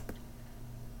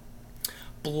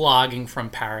Blogging from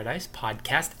Paradise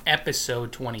podcast,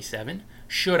 episode 27.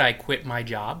 Should I quit my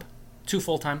job to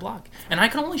full-time blog? And I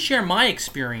can only share my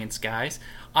experience, guys.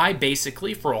 I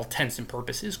basically, for all intents and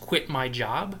purposes, quit my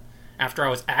job after I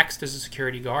was axed as a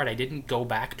security guard. I didn't go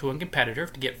back to a competitor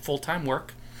to get full-time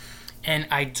work. And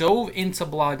I dove into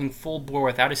blogging full bore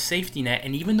without a safety net.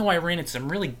 And even though I ran into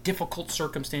some really difficult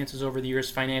circumstances over the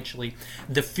years financially,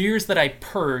 the fears that I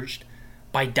purged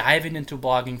by diving into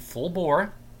blogging full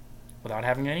bore without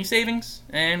having any savings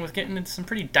and with getting into some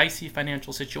pretty dicey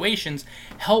financial situations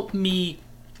helped me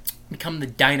become the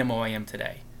dynamo I am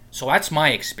today. So that's my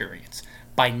experience.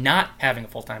 By not having a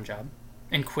full-time job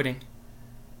and quitting,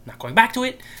 not going back to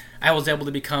it, I was able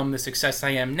to become the success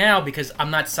I am now because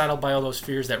I'm not saddled by all those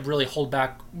fears that really hold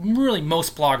back really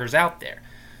most bloggers out there.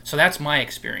 So that's my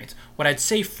experience. What I'd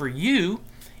say for you,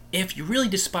 if you really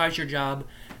despise your job,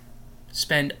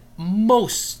 spend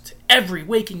most every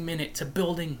waking minute to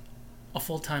building a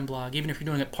full-time blog, even if you're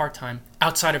doing it part-time,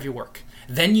 outside of your work.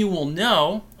 Then you will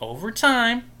know, over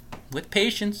time, with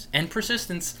patience and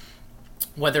persistence,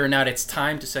 whether or not it's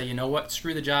time to say, you know what,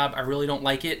 screw the job, I really don't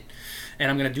like it, and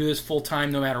I'm going to do this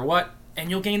full-time no matter what. And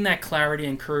you'll gain that clarity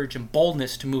and courage and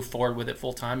boldness to move forward with it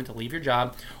full-time and to leave your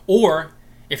job. Or,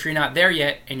 if you're not there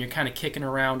yet and you're kind of kicking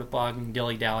around with blogging,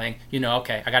 dilly-dallying, you know,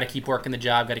 okay, I got to keep working the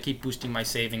job, got to keep boosting my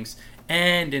savings,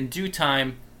 and in due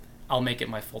time, I'll make it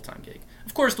my full-time gig.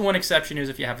 Of course, the one exception is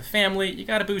if you have a family, you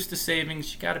got to boost the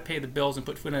savings, you got to pay the bills and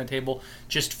put food on the table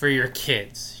just for your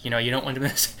kids. You know, you don't want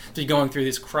to be going through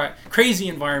this crazy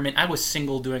environment. I was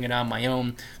single doing it on my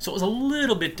own, so it was a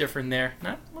little bit different there.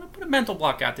 Not want to put a mental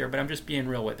block out there, but I'm just being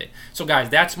real with it. So guys,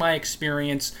 that's my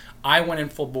experience. I went in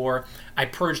full bore. I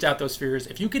purged out those fears.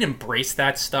 If you can embrace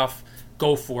that stuff,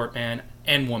 go for it, man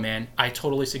and woman. I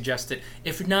totally suggest it.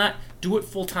 If not, do it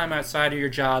full-time outside of your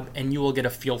job and you will get a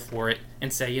feel for it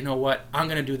and say, you know what, I'm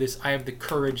going to do this. I have the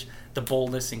courage, the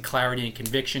boldness, and clarity and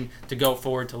conviction to go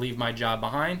forward, to leave my job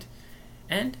behind,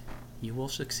 and you will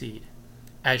succeed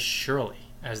as surely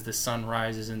as the sun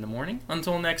rises in the morning.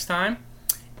 Until next time,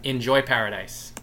 enjoy paradise.